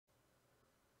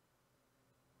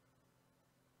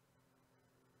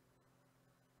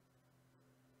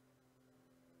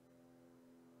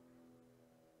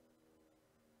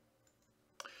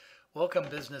Welcome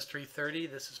Business 330.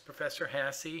 This is Professor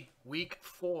Hassey, week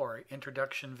 4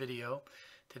 introduction video.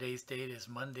 Today's date is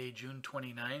Monday, June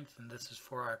 29th, and this is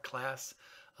for our class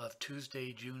of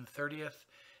Tuesday, June 30th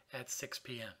at 6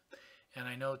 p.m. And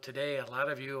I know today a lot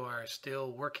of you are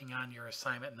still working on your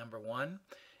assignment number 1,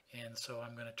 and so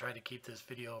I'm going to try to keep this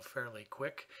video fairly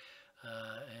quick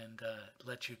and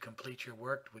let you complete your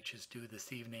work, which is due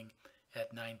this evening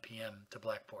at 9 p.m. to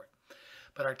Blackboard.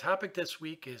 But our topic this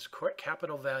week is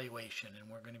capital valuation, and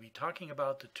we're going to be talking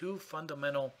about the two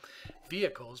fundamental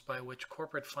vehicles by which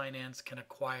corporate finance can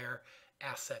acquire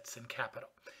assets and capital: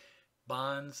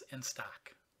 bonds and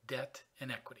stock, debt and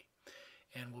equity.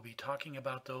 And we'll be talking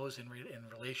about those in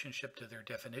relationship to their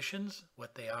definitions,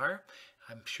 what they are.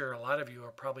 I'm sure a lot of you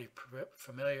are probably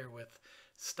familiar with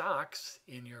stocks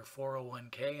in your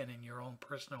 401k and in your own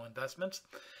personal investments.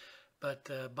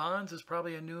 But bonds is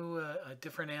probably a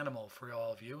different animal for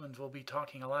all of you, and we'll be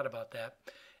talking a lot about that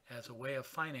as a way of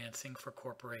financing for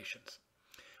corporations.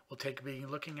 We'll be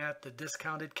looking at the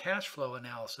discounted cash flow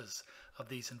analysis of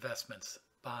these investments,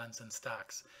 bonds and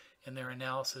stocks, in their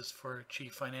analysis for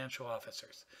chief financial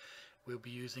officers. We'll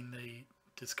be using the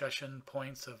discussion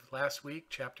points of last week,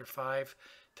 Chapter 5,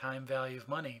 Time Value of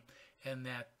Money, and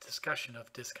that discussion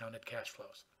of discounted cash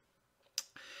flows.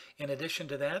 In addition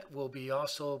to that, we'll be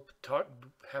also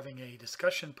having a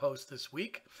discussion post this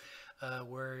week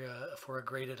for a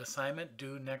graded assignment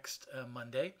due next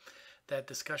Monday. That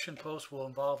discussion post will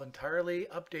involve entirely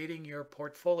updating your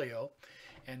portfolio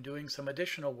and doing some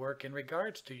additional work in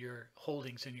regards to your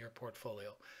holdings in your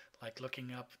portfolio, like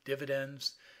looking up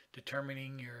dividends,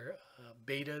 determining your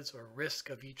betas or risk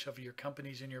of each of your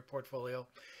companies in your portfolio.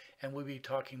 And we'll be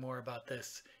talking more about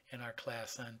this in our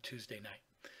class on Tuesday night.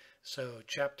 So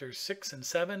chapters 6 and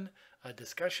 7, a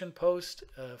discussion post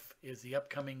is the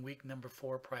upcoming week number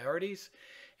 4 priorities.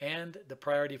 And the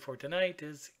priority for tonight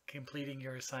is completing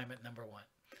your assignment number 1.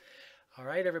 All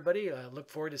right, everybody, look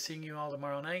forward to seeing you all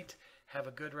tomorrow night. Have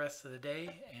a good rest of the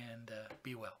day and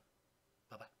be well.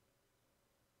 Bye-bye.